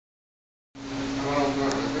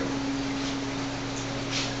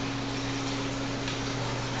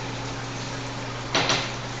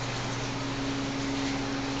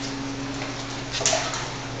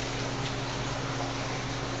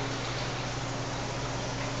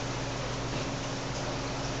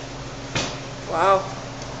Wow.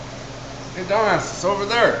 Hey, dumbass, it's over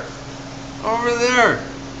there. Over there.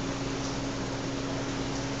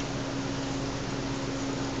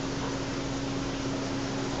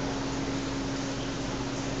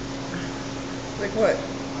 Like what?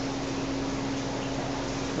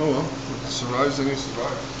 Oh well, if it survives, then he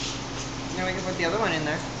survives. Now we can put the other one in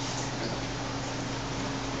there.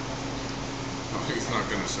 No, he's not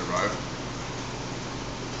gonna survive.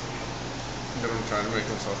 Look at him trying to make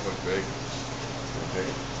himself look big. Okay.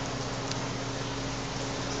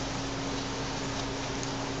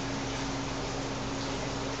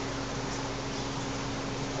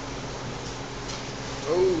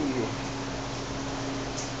 Oh.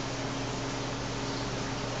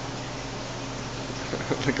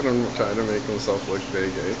 Look at him trying to make himself look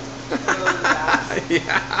big, eh?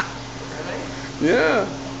 Yeah. Really? Yeah.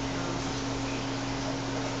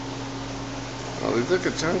 Oh, they took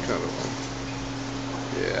a chunk out of him.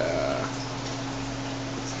 Yeah.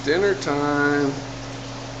 It's dinner time.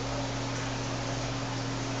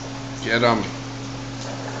 Get him.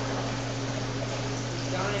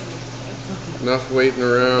 Enough waiting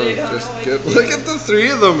around. They don't Just know what get. to Look do. at the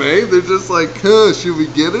three of them, eh? They're just like, huh, should we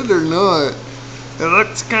get it or not? It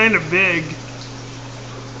looks kind of big. It's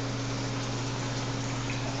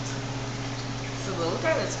the little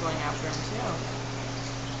guy that's going after him too.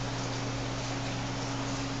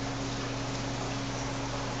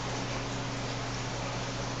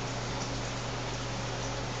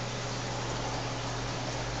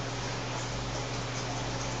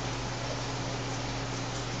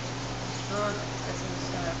 Oh, I guess I'm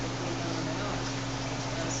just gonna have to feed him now.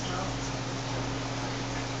 Smell.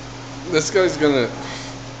 This guy's gonna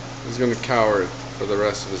cower for the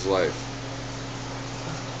rest of his life.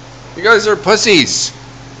 You guys are pussies.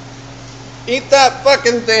 Eat that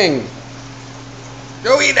fucking thing.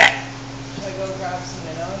 Go eat it. Should I go grab some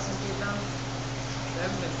minnows and feed them? They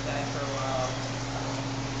haven't been fed for a while.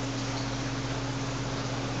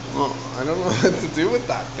 Oh, I don't know what to do with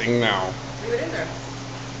that thing now. Leave it in there.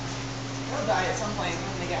 They'll die at some point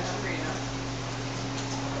when they get hungry enough.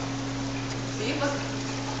 See, look.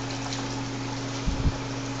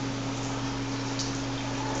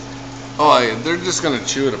 Oh, they're just gonna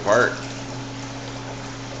chew it apart.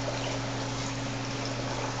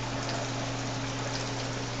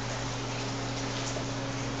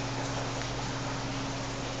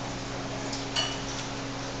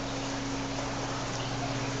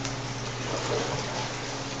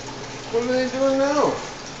 What are they doing now?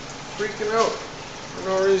 Freaking out for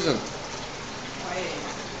no reason. Fighting.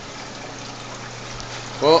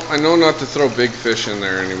 Well, I know not to throw big fish in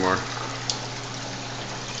there anymore.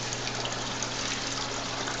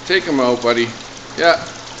 Take them out, buddy. Yeah.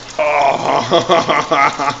 Oh.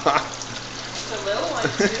 It's a little one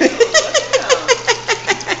too. Look at him.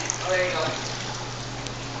 Oh, there you go.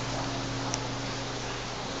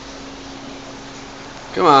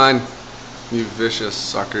 Come on, you vicious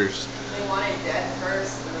suckers. They want it dead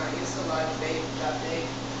first. They're not used to live bait that big.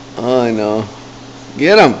 Oh, I know.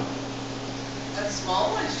 Get him. That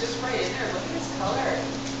small one's just right in there. Look at his color.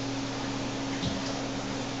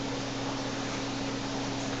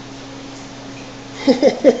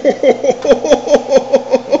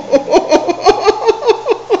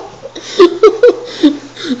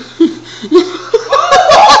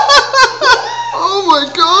 Oh my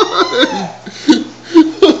god!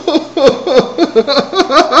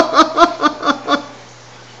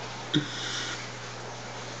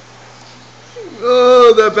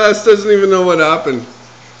 Oh, that bass doesn't even know what happened.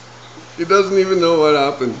 He doesn't even know what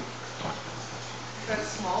happened. That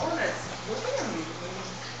small one that's looking at me.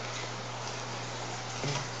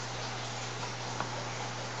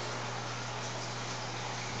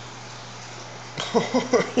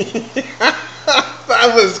 That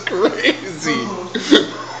was crazy.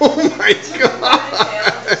 Oh my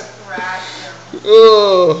god.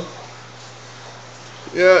 Oh.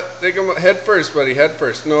 Yeah, take him head first, buddy. Head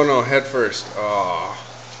first. No, head first. Oh.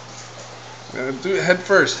 Do it head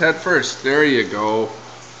first. Head first. There you go.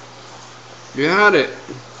 You had it.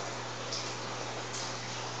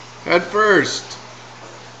 Head first.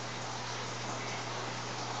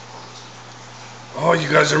 Oh, you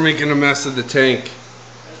guys are making a mess of the tank.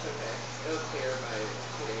 That's okay. It'll clear by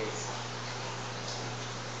 2 days.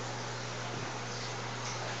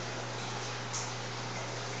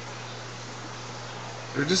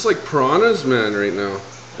 They're just like piranhas, man, right now.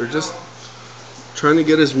 They're just trying to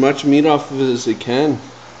get as much meat off of it as they can.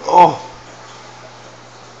 Oh.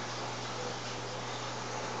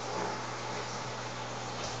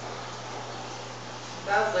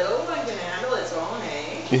 That little one can handle its own,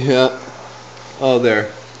 eh? Yeah. Oh,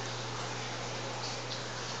 there.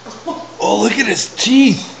 Oh. Oh, look at his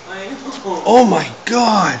teeth. I know. Oh my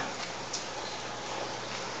God.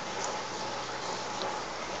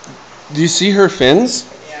 Do you see her fins?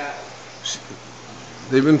 Yeah.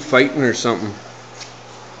 They've been fighting or something.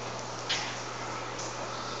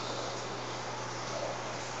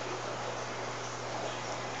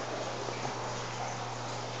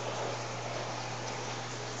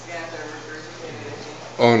 Yeah, they're regurgitated, I think.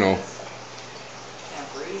 Oh no.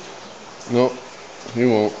 Can't breathe. Nope. He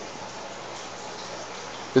won't.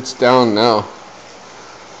 It's down now.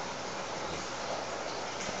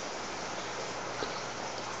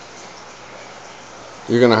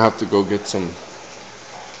 You're gonna have to go get some You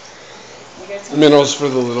get some minnows for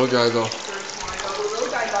the little guy though. first one. Oh, the little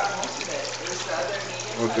guy got most of it. It was the other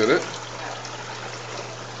medium Oh, size did it? one. Yeah.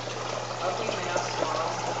 I'll clean my house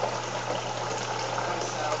tomorrow.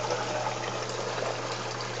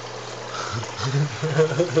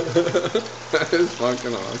 That is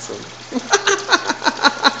fucking awesome.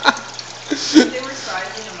 They were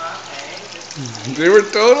sizing them up, hey? They were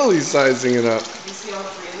totally sizing it up. You see all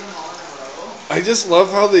three of them all in a row? I just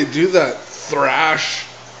love how they do that thrash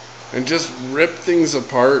and just rip things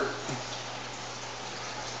apart.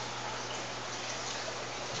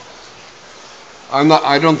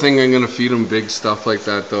 I don't think I'm gonna feed them big stuff like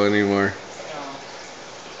that though anymore.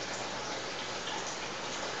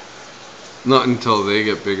 No. Not until they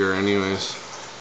get bigger anyways.